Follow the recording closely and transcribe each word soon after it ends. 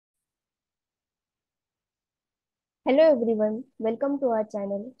Hello everyone, welcome to our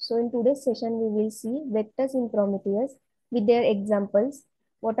channel. So in today's session, we will see vectors in Prometheus with their examples.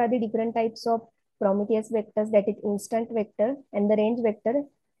 What are the different types of Prometheus vectors, that is instant vector and the range vector.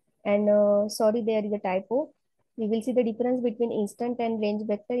 And sorry, there is a typo. We will see the difference between instant and range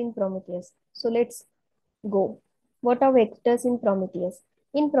vector in Prometheus. So let's go. What are vectors in Prometheus?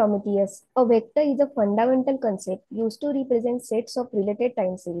 In Prometheus, a vector is a fundamental concept used to represent sets of related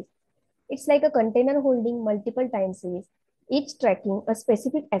time series. It's like a container holding multiple time series, each tracking a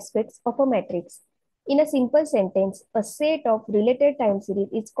specific aspects of a matrix. In a simple sentence, a set of related time series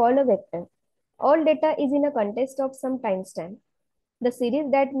is called a vector. All data is in a context of some timestamp. The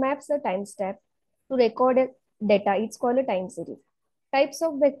series that maps a timestamp to recorded data is called a time series. Types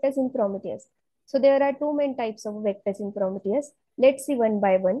of vectors in Prometheus. So there are two main types of vectors in Prometheus. Let's see one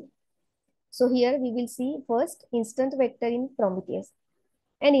by one. So here we will see first instant vector in Prometheus.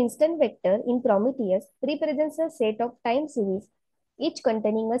 An instant vector in Prometheus represents a set of time series, each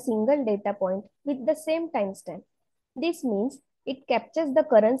containing a single data point with the same timestamp. This means it captures the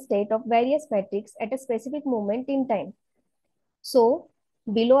current state of various metrics at a specific moment in time. So,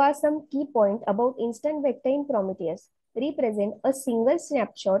 below are some key points about instant vector in Prometheus. Represent a single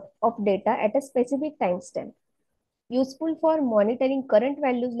snapshot of data at a specific timestamp. Useful for monitoring current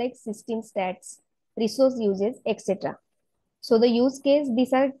values like system stats, resource uses, etc. So the use case,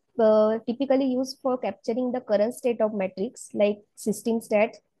 these are typically used for capturing the current state of metrics like system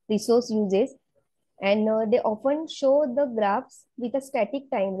stats, resource uses, and they often show the graphs with a static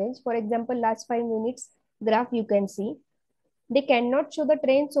time range. For example, last 5 minutes graph you can see. They cannot show the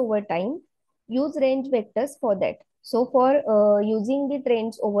trends over time. Use range vectors for that. So for using the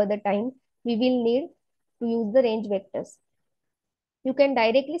trends over the time, we will need to use the range vectors. You can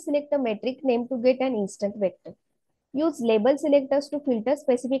directly select a metric name to get an instant vector. Use label selectors to filter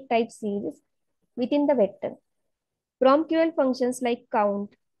specific type series within the vector. Promql functions like count,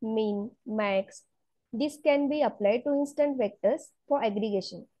 min, max, this can be applied to instant vectors for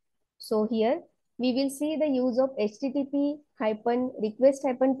aggregation. So here we will see the use of HTTP hyphen request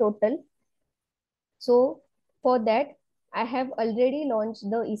hyphen total. So for that, I have already launched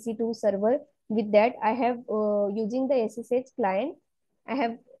the EC2 server. With that, I have using the SSH client, I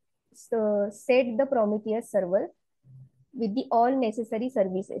have set the Prometheus server with the all necessary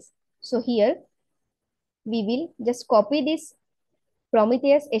services. So here we will just copy this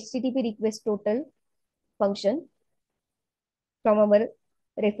Prometheus HTTP request total function from our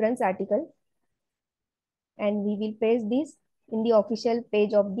reference article, and we will paste this in the official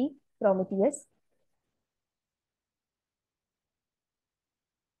page of the Prometheus.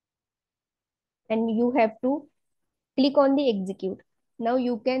 And you have to click on the execute. Now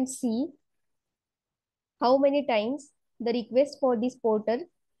you can see how many times the request for this portal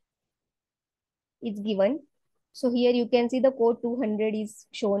is given. So here you can see the code 200 is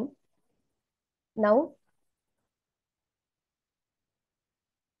shown. Now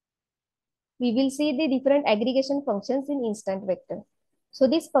we will see the different aggregation functions in instant vector. So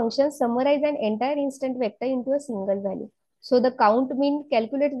these functions summarize an entire instant vector into a single value. So the count mean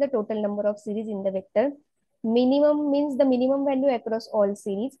calculates the total number of series in the vector. Minimum means the minimum value across all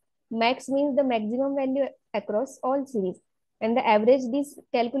series. Max means the maximum value across all series. And the average, this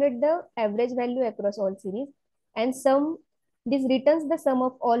calculate the average value across all series. And sum, this returns the sum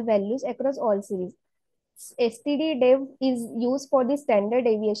of all values across all series. std-dev is used for the standard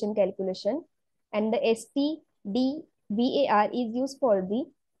deviation calculation, and the std-var is used for the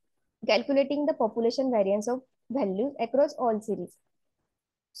calculating the population variance of values across all series.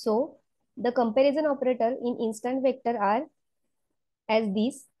 So the comparison operator in instant vector are as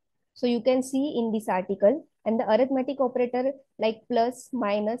these. So you can see in this article, and the arithmetic operator like plus,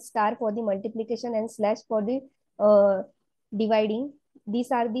 minus, star for the multiplication and slash for the dividing.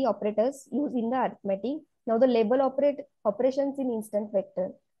 These are the operators used in the arithmetic. Now the label operations in instant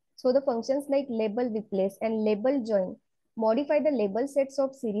vector. So the functions like label replace and label join modify the label sets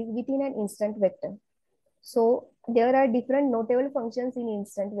of series within an instant vector. So there are different notable functions in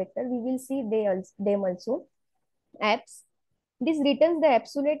instant vector. We will see them also. Apps. This returns the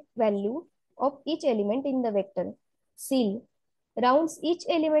absolute value of each element in the vector. Ceil rounds each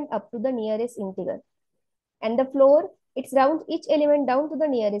element up to the nearest integer. And the floor, it rounds each element down to the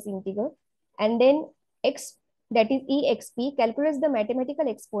nearest integer. And then x, that is exp, calculates the mathematical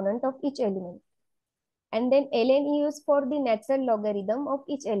exponent of each element. And then ln is for the natural logarithm of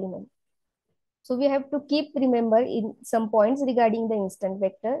each element. So we have to keep remember in some points regarding the instant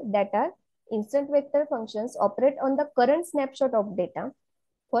vector, that are instant vector functions operate on the current snapshot of data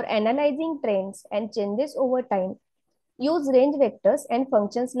for analyzing trends and changes over time. Use range vectors and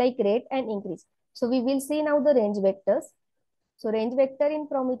functions like rate and increase. So we will see now the range vectors. So range vector in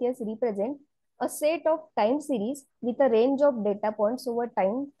Prometheus represent a set of time series with a range of data points over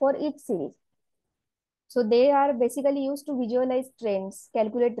time for each series. So they are basically used to visualize trends,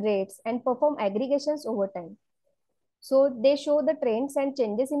 calculate rates, and perform aggregations over time. So they show the trends and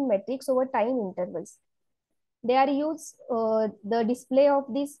changes in metrics over time intervals. They are used, the display of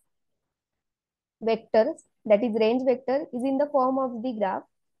these vectors, that is range vector, is in the form of the graph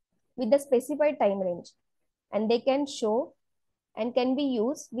with the specified time range. And they can show and can be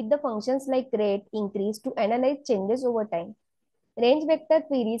used with the functions like rate, increase to analyze changes over time. Range vector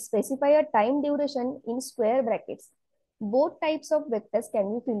queries specify a time duration in square brackets. Both types of vectors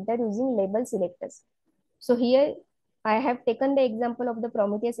can be filtered using label selectors. So here I have taken the example of the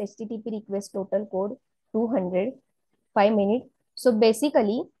Prometheus HTTP request total code 200, 5 minutes. So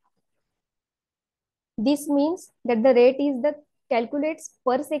basically, this means that the rate is the calculates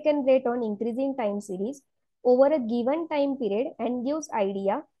per second rate on increasing time series over a given time period and gives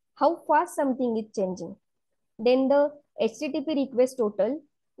idea how fast something is changing. Then the HTTP request total,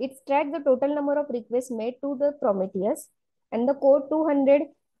 it tracks the total number of requests made to the Prometheus, and the code 200,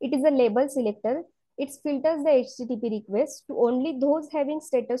 it is a label selector. It filters the HTTP requests to only those having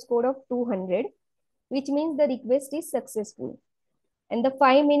status code of 200, which means the request is successful. And the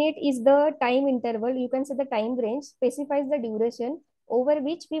 5 minute is the time interval. You can say the time range specifies the duration over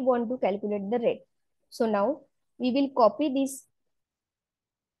which we want to calculate the rate. So now we will copy this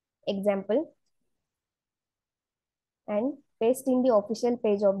example and paste in the official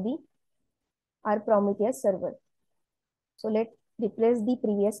page of the our Prometheus server. So let's replace the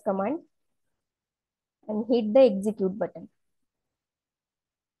previous command and hit the execute button.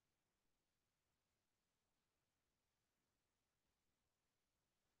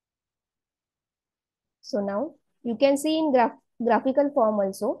 So now you can see in graphical form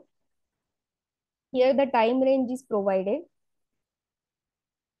also. Here the time range is provided,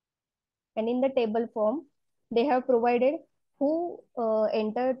 and in the table form they have provided who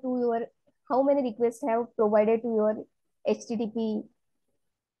enter to your, how many requests have provided to your HTTP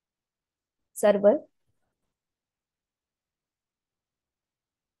server.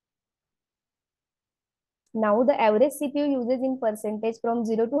 Now the average CPU uses in percentage from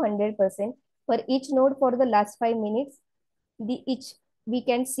 0 to 100% for each node for the last 5 minutes. The each we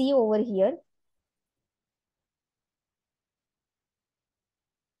can see over here.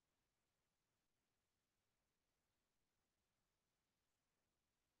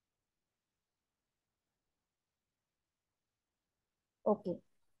 Okay.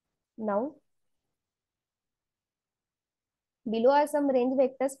 Now below are some range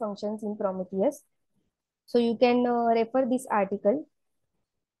vectors functions in Prometheus. So you can refer this article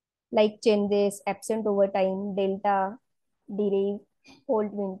like changes, absent overtime, delta, derive,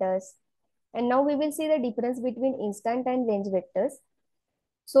 hold winters. And now we will see the difference between instant and range vectors.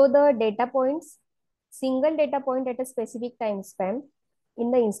 So the data points, single data point at a specific time span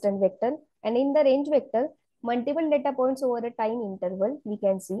in the instant vector, and in the range vector, multiple data points over a time interval we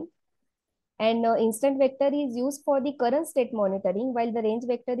can see. And instant vector is used for the current state monitoring, while the range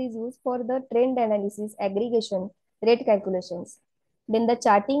vector is used for the trend analysis, aggregation, rate calculations. Then the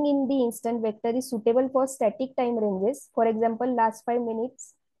charting in the instant vector is suitable for static time ranges. For example, last 5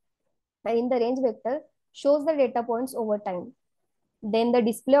 minutes. And in the range vector, shows the data points over time. Then the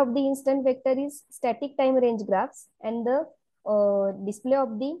display of the instant vector is static time range graphs, and the display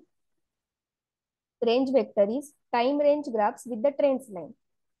of the range vector is time range graphs with the trends line.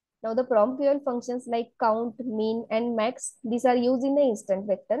 Now the promql functions like count, mean, and max, these are used in the instant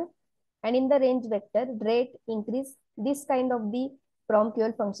vector. And in the range vector, rate, increase, this kind of the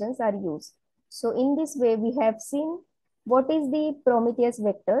promql functions are used. So in this way, we have seen what is the Prometheus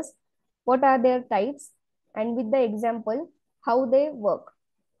vectors, what are their types, and with the example, how they work.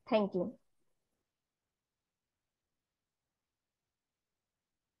 Thank you.